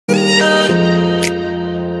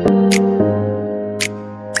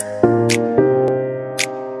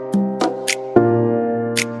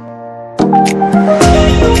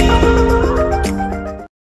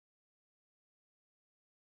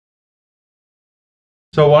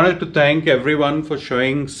So I wanted to thank everyone for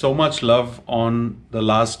showing so much love on the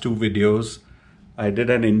last two videos. I did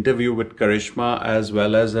an interview with Karishma as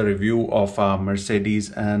well as a review of our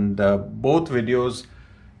Mercedes, and both videos,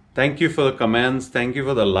 thank you for the comments, thank you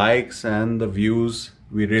for the likes and the views.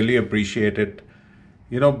 We really appreciate it.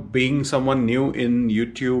 You know, being someone new in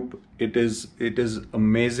YouTube, it is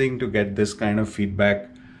amazing to get this kind of feedback.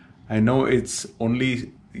 I know it's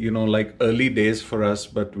only, like early days for us,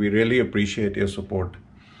 but we really appreciate your support.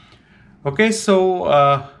 Okay, so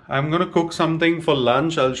I'm gonna cook something for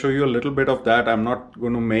lunch. I'll show you a little bit of that. I'm not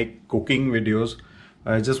gonna make cooking videos.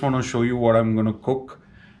 I just want to show you what I'm gonna cook.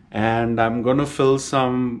 And I'm gonna fill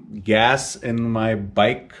some gas in my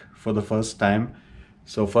bike for the first time.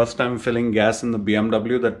 So first time filling gas in the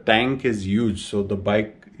BMW. The tank is huge, so the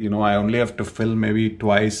bike, I only have to fill maybe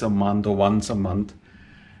twice a month or once a month.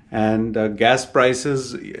 And gas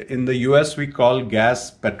prices in the US, we call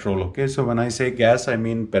gas petrol. Okay, so when I say gas, I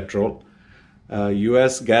mean petrol.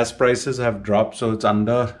 US gas prices have dropped, so it's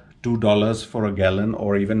under $2 for a gallon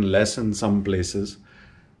or even less in some places.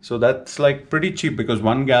 So that's like pretty cheap because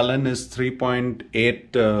 1 gallon is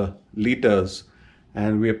 3.8 liters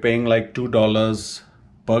and we're paying like $2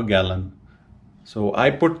 per gallon. So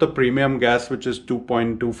I put the premium gas, which is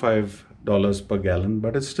 $2.25 per gallon,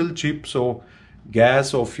 but it's still cheap. So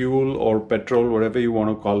gas or fuel or petrol, whatever you want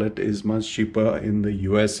to call it, is much cheaper in the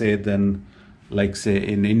USA than, like, say,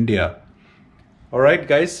 in India. All right,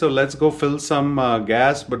 guys, so let's go fill some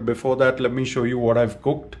gas. But before that, let me show you what I've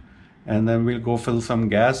cooked, and then we'll go fill some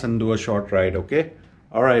gas and do a short ride, okay?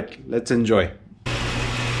 All right, let's enjoy.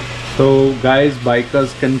 So guys,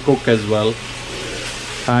 bikers can cook as well.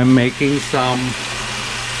 I'm making some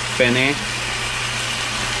penne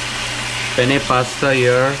pasta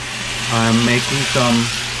here. I'm making some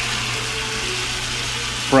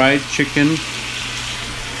fried chicken,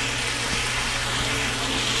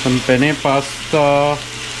 some penne pasta,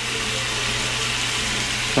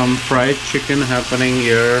 some fried chicken happening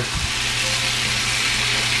here,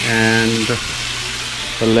 and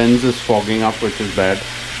the lens is fogging up, which is bad.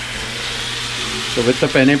 So with the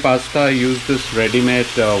penne pasta, I use this ready-made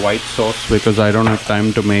white sauce because I don't have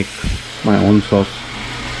time to make my own sauce.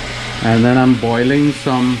 And then I'm boiling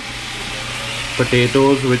some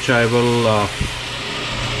potatoes, which I will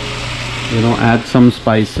add some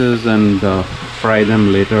spices and fry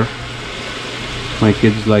them later. My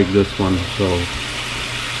kids like this one, so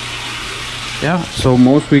yeah. So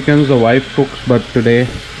most weekends the wife cooks, but today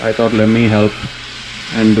I thought let me help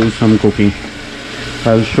and do some cooking.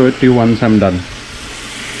 I'll show it to you once I'm done.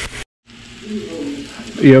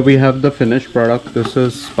 Here we have the finished product. This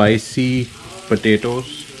is spicy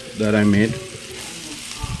potatoes that I made.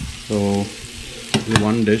 So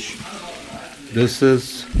one dish. This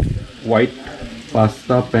is white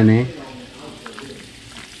pasta penne.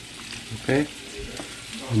 Okay,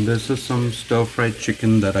 and this is some stir-fried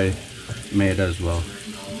chicken that I made as well.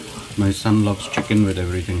 My son loves chicken with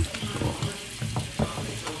everything, so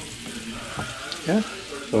yeah.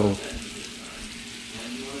 So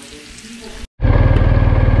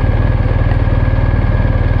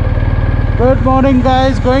good morning,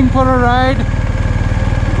 guys. Going for a ride.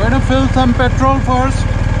 Going to fill some petrol first.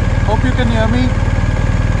 Hope you can hear me.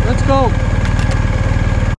 Let's go.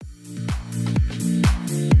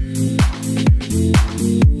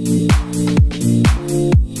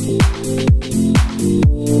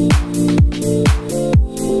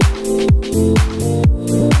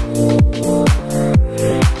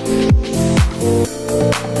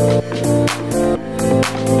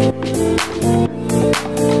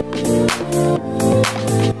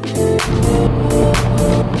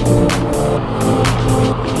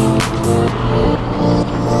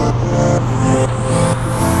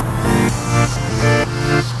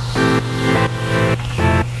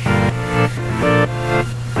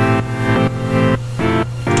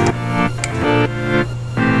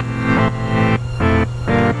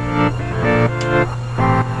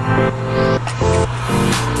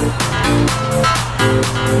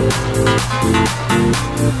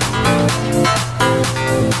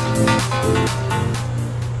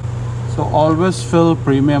 So always fill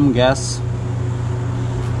premium gas.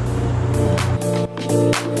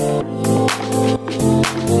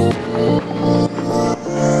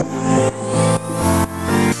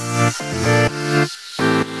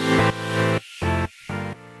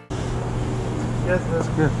 Yes, that's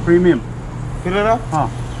good. Premium. Fill it up? Huh.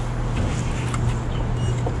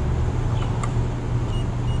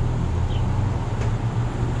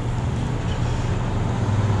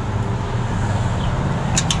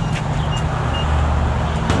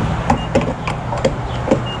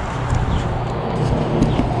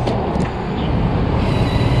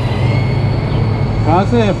 कहाँ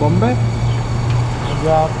से है? बॉम्बे?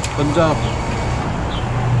 पंजाब। पंजाब।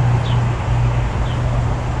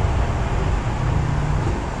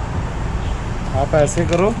 आप ऐसे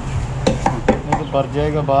करो, नहीं तो भर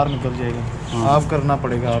जाएगा, बाहर निकल जाएगा। हाँ। आप करना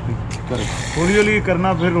पड़ेगा, आप ही करेक्ट। हौली हौली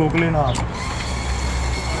करना, फिर रोक लेना आप।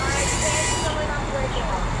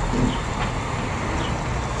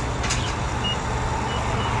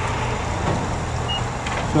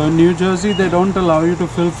 So in New Jersey they don't allow you to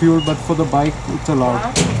fill fuel, but for the bike it's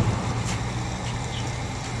allowed.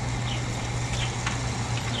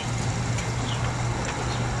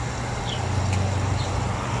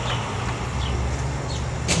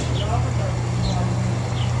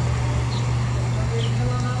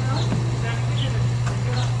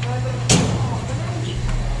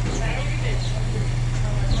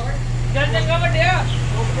 चल चंगा बढ़िया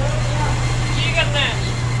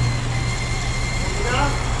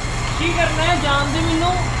की करना है जान दे मैनू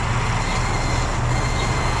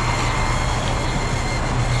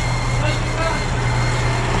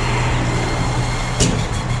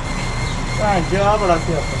जा बड़ा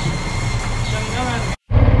से चंगा मैं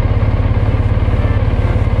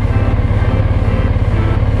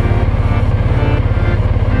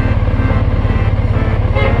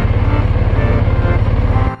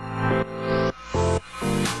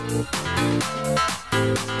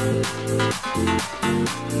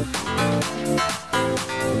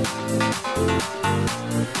We'll be right back.